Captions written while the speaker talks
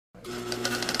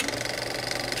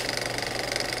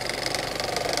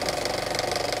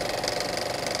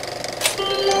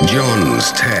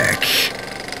Johnstech.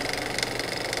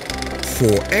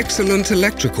 For excellent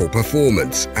electrical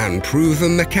performance and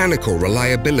proven mechanical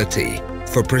reliability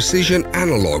for precision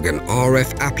analog and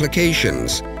RF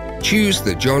applications, choose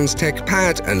the Johnstech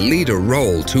Pad and Leader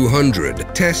ROL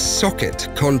 200 test socket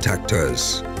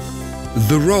contactors.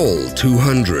 The ROL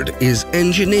 200 is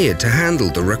engineered to handle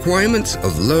the requirements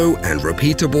of low and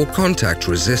repeatable contact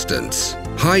resistance,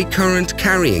 high current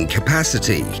carrying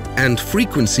capacity, and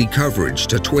frequency coverage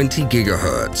to 20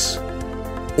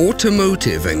 GHz.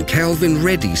 Automotive and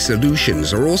Kelvin-ready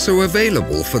solutions are also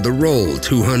available for the ROL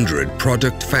 200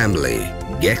 product family.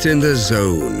 Get in the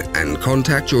zone and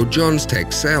contact your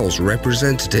Johnstech sales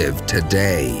representative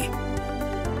today.